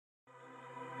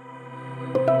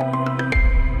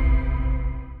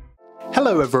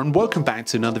Hello everyone, welcome back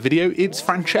to another video. It's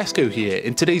Francesco here.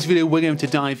 In today's video we're going to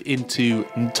dive into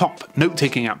top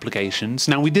note-taking applications.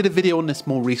 Now we did a video on this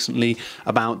more recently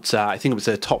about, I think it was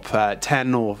a top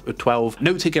 10 or 12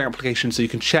 note-taking applications, so you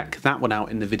can check that one out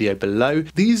in the video below.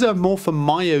 These are more for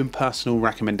my own personal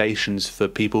recommendations for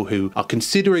people who are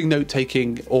considering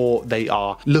note-taking or they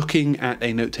are looking at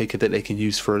a note-taker that they can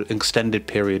use for an extended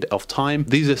period of time.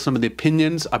 These are some of the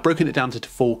opinions. I've broken it down to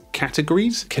 4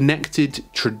 categories: connected,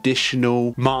 traditional,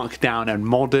 Markdown and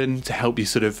modern, to help you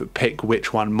sort of pick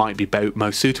which one might be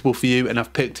most suitable for you. And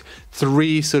I've picked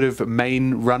 3 sort of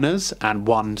main runners and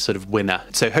 1 sort of winner.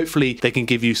 So hopefully they can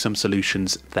give you some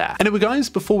solutions there. Anyway guys,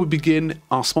 before we begin,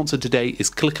 our sponsor today is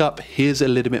ClickUp. Here's a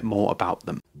little bit more about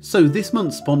them. So this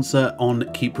month's sponsor on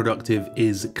Keep Productive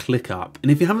is ClickUp.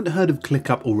 And if you haven't heard of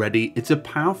ClickUp already, it's a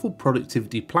powerful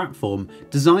productivity platform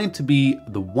designed to be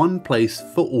the one place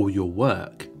for all your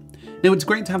work. Now it's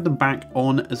great to have them back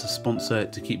on as a sponsor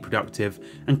to Keep Productive,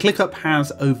 and ClickUp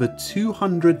has over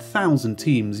 200,000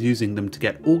 teams using them to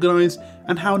get organised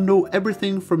and handle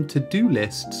everything from to-do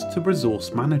lists to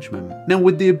resource management. Now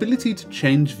with the ability to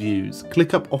change views,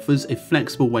 ClickUp offers a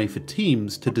flexible way for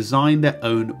teams to design their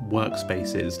own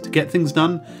workspaces to get things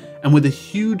done, and with a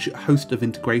huge host of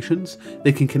integrations,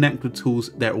 they can connect with tools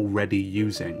they're already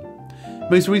using.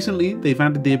 Most recently, they've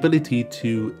added the ability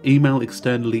to email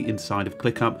externally inside of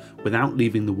ClickUp without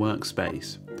leaving the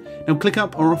workspace. Now,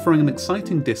 ClickUp are offering an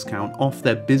exciting discount off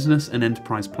their business and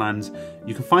enterprise plans.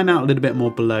 You can find out a little bit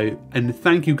more below, and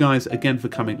thank you guys again for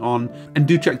coming on, and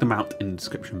do check them out in the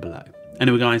description below.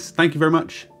 Anyway guys, thank you very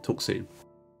much. Talk soon.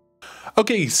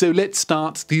 Okay, so let's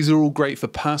start. These are all great for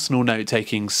personal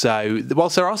note-taking, so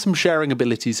whilst there are some sharing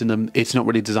abilities in them, it's not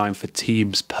really designed for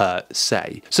teams per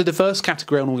se. So the first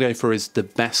category I want to go for is the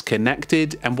best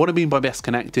connected, and what I mean by best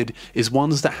connected is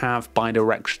ones that have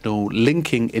bidirectional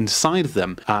linking inside of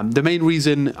them. The main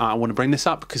reason I want to bring this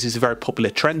up, because it's a very popular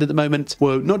trend at the moment.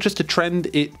 Well, not just a trend,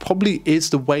 it probably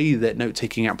is the way that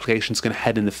note-taking applications are going to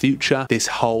head in the future. This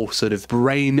whole sort of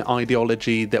brain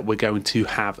ideology that we're going to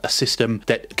have a system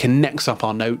that connects up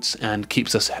our notes and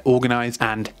keeps us organized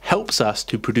and helps us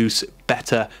to produce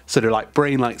better sort of like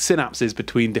brain-like synapses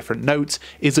between different notes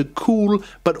is a cool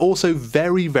but also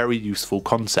very, very useful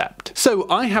concept. So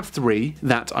I have 3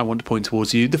 that I want to point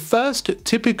towards you. The first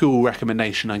typical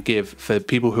recommendation I give for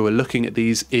people who are looking at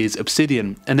these is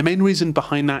Obsidian, and the main reason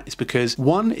behind that is because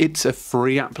 1, it's a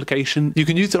free application. You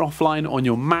can use it offline on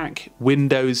your Mac,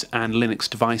 Windows and Linux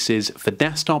devices. For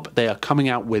desktop they are coming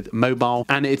out with mobile,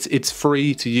 and it's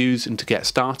free to use and to get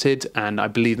started, and I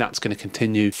believe that's going to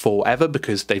continue forever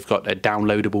because they've got a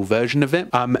downloadable version of it.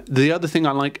 The other thing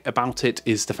I like about it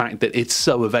is the fact that it's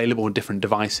so available on different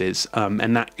devices,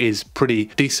 and that is pretty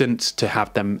decent to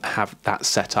have them have that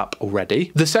set up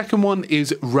already. The second one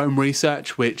is Roam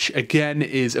Research, which again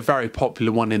is a very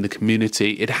popular one in the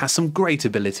community. It has some great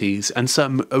abilities and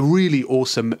some really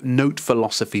awesome note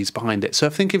philosophies behind it. So I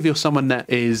think if you're someone that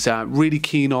is really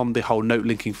keen on the whole note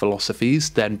linking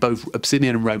philosophies, then both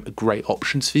Obsidian and Roam are great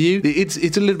options for you. It's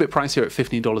a little bit pricier at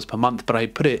 $15 per month, but I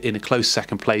put it in a close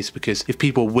second place because if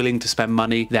people are willing to spend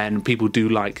money, then people do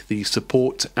like the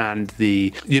support and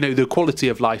the quality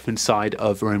of life inside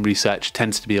of Roam Research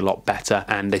tends to be a lot better,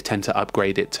 and they tend to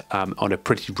upgrade it on a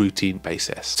pretty routine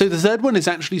basis. So the third one is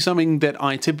actually something that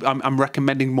I'm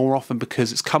recommending more often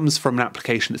because it comes from an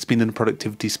application that's been in the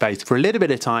productivity space for a little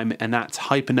bit of time, and that's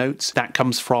Hypernotes. That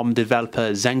comes from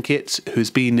developer Zenkit,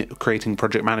 who's been creating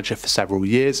Project Manager for several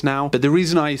years now. But the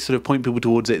reason I sort of point people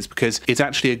towards it is because it's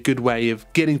actually a good way of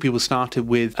getting people started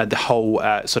with the whole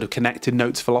sort of connected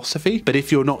notes philosophy. But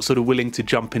if you're not sort of willing to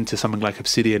jump into something like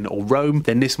Obsidian or Roam,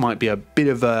 then this might be a bit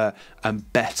of a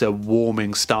better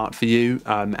warming start for you,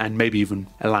 and maybe even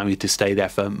allow you to stay there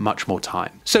for much more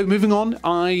time. So moving on,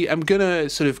 I am gonna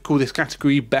sort of call this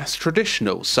category best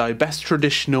traditional. So best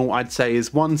traditional, I'd say,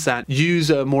 is ones that use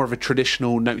more of a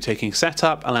traditional note-taking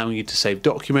setup, allowing you to save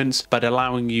documents, but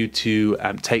allowing you to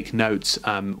take notes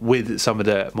with some of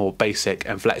the more basic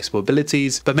and flexible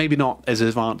abilities, but maybe not as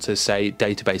advanced as, say,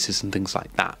 databases and things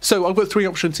like that. So I've got 3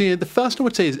 options here. The first I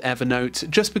would say is Evernote,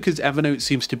 just because Evernote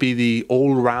seems to be the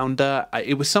all-rounder.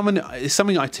 It's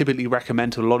something I typically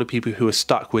recommend to a lot of people who are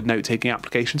stuck with note-taking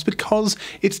applications because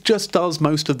it just does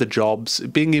most of the jobs.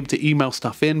 Being able to email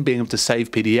stuff in, being able to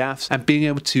save PDFs, and being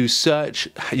able to search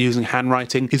using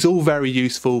handwriting is all very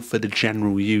useful for the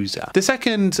general user. The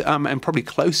second, and probably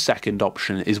close second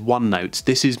option, is OneNote.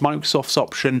 This is Microsoft's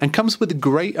option and comes with a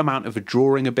great amount of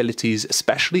drawing abilities,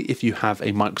 especially if you have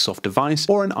a Microsoft device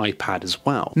or an iPad as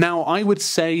well. Now, I would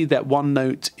say that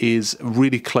OneNote is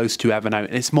really close to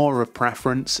Evernote. It's more of a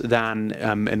preference than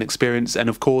an experience. And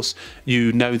of course,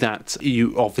 you know that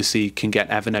you obviously can get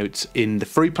Evernote in the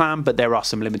free plan, but there are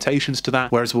some limitations to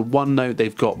that. Whereas with OneNote,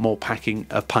 they've got more packing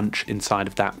a punch inside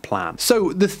of that plan.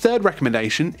 So the third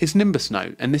recommendation is Nimbus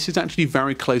Note, and this is actually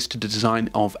very close to the design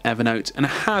of Evernote, and it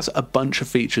has a bunch of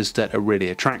features that are really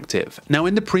attractive. Now,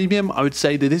 in the premium, I would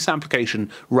say that this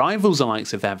application rivals the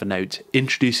likes of Evernote,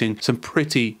 introducing some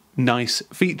pretty nice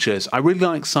features. I really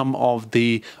like some of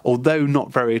the, although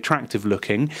not very attractive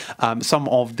looking, some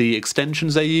of the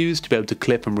extensions they use to be able to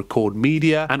clip and record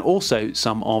media, and also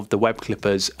some of the web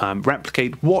clippers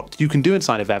replicate what you can do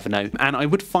inside of Evernote. And I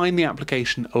would find the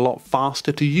application a lot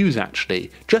faster to use,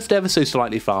 actually, just ever so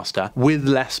slightly faster, with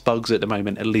less bugs at the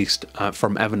moment, at least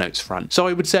from Evernote's front. So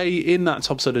I would say in that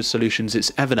top sort of solutions,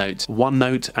 it's Evernote,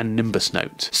 OneNote, and Nimbus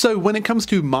Note. So when it comes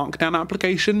to Markdown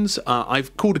applications,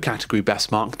 I've called a category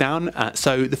Best Markdown.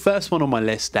 So the first one on my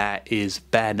list there is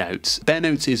Bare Notes. Bare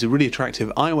Notes is a really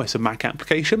attractive iOS and Mac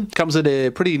application. Comes at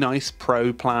a pretty nice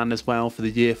Pro plan as well for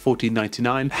the year,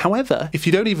 $14.99. However, if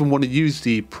you don't even want to use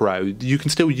the Pro, you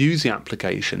can still use the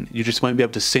application. You just won't be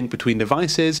able to sync between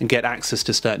devices and get access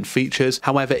to certain features.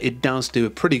 However, it does do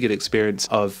a pretty good experience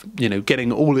of, you know,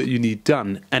 getting all that you need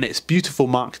done. And it's beautiful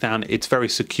Markdown. It's very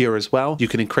secure as well. You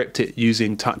can encrypt it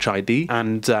using Touch ID,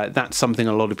 and that's something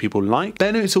a lot of people like.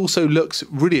 Bare Notes also looks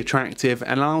really attractive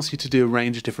and allows you to do a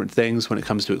range of different things when it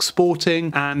comes to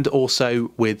exporting and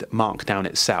also with Markdown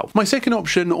itself. My second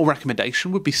option or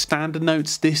recommendation would be Standard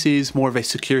Notes. This is more of a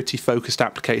security focused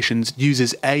application,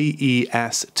 uses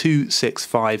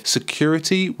AES-265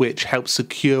 security, which helps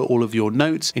secure all of your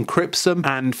notes, encrypts them,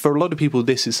 and for a lot of people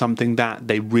this is something that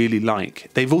they really like.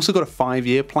 They've also got a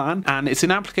 5-year plan, and it's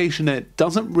an application that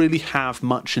doesn't really have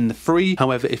much in the free.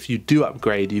 However, if you do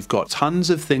upgrade, you've got tons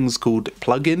of things called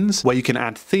plugins where you can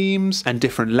add themes and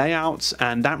different layouts,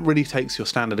 and that really takes your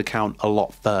standard account a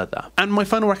lot further. And my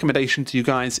final recommendation to you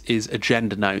guys is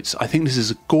Agenda Notes. I think this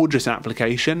is a gorgeous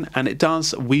application, and it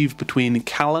does weave between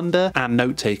calendar and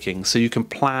note-taking, so you can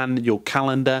plan your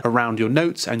calendar around your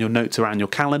notes and your notes around your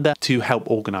calendar to help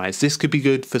organize. This could be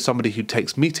good for somebody who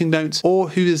takes meeting notes or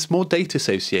who is more data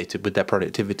associated with their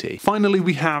productivity. Finally,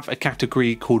 we have a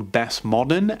category called Best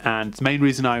Modern, and the main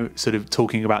reason I'm sort of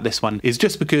talking about this one is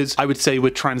just because I would say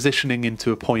we're transitioning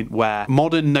into a point where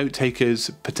modern note takers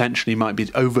potentially might be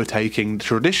overtaking the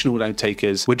traditional note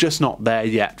takers. We're just not there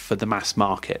yet for the mass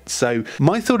market. So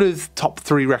my sort of top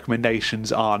 3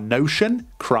 recommendations are Notion,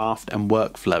 Craft, and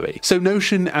Workflowy. So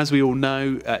Notion, as we all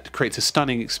know, creates a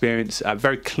stunning experience, a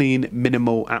very clean,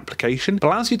 minimal application. It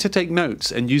allows you to take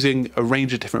notes and using a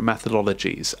range of different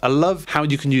methodologies. I love how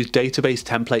you can use database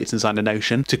templates inside of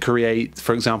Notion to create,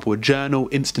 for example, a journal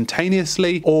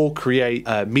instantaneously or create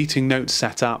a meeting notes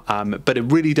setup, but it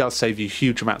really does save you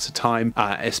huge amounts of time,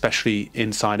 especially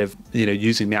inside of, you know,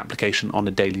 using the application on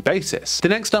a daily basis. The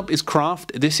next up is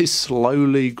Craft. This is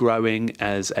slowly growing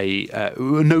as a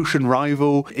Notion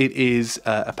rival. It is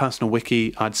a personal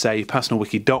wiki, I'd say personal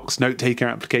wiki docs note-taker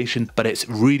application, but it's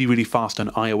really, really fast on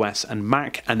iOS and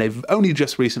Mac, and they've only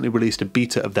just recently released a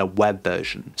beta of their web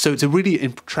version. So it's a really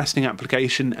interesting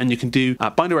application, and you can do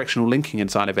bidirectional linking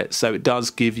inside of it, so it does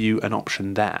give you an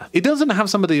option there. It doesn't have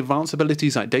some of the advanced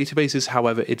abilities like databases,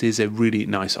 however, it is a really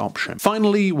nice option.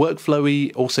 Finally,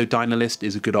 Workflowy, also Dynalist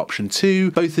is a good option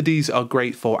too. Both of these are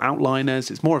great for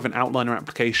outliners. It's more of an outliner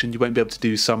application. You won't be able to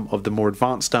do some of the more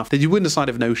advanced stuff that you would inside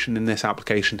of Notion in this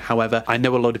application. However, I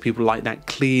know a lot of people like that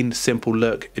clean, simple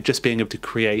look, just being able to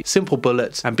create simple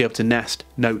bullets and be able to nest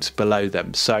notes below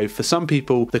them. So for some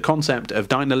people, the concept of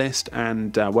Dynalist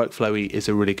and Workflowy is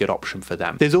a really good option for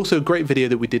them. There's also a great video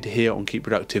that we did here on Keep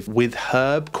Productive with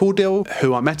Herb Cordell,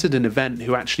 who I met at an event,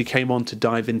 who actually came on to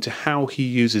dive into how he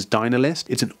uses Dynalist.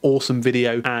 It's an awesome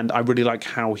video, and I really like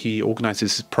how he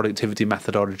organizes his productivity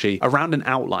methodology around an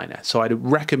outliner. So I'd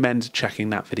recommend checking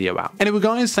that video out. Anyway,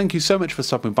 guys, thank you so much for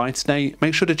stopping by today.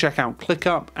 Make sure to check out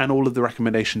ClickUp and all of the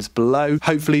recommendations below.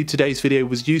 Hopefully today's video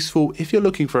was useful if you're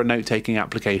looking for a note-taking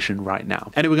application right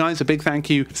now. Anyway, guys, a big thank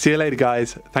you. See you later,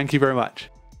 guys. Thank you very much.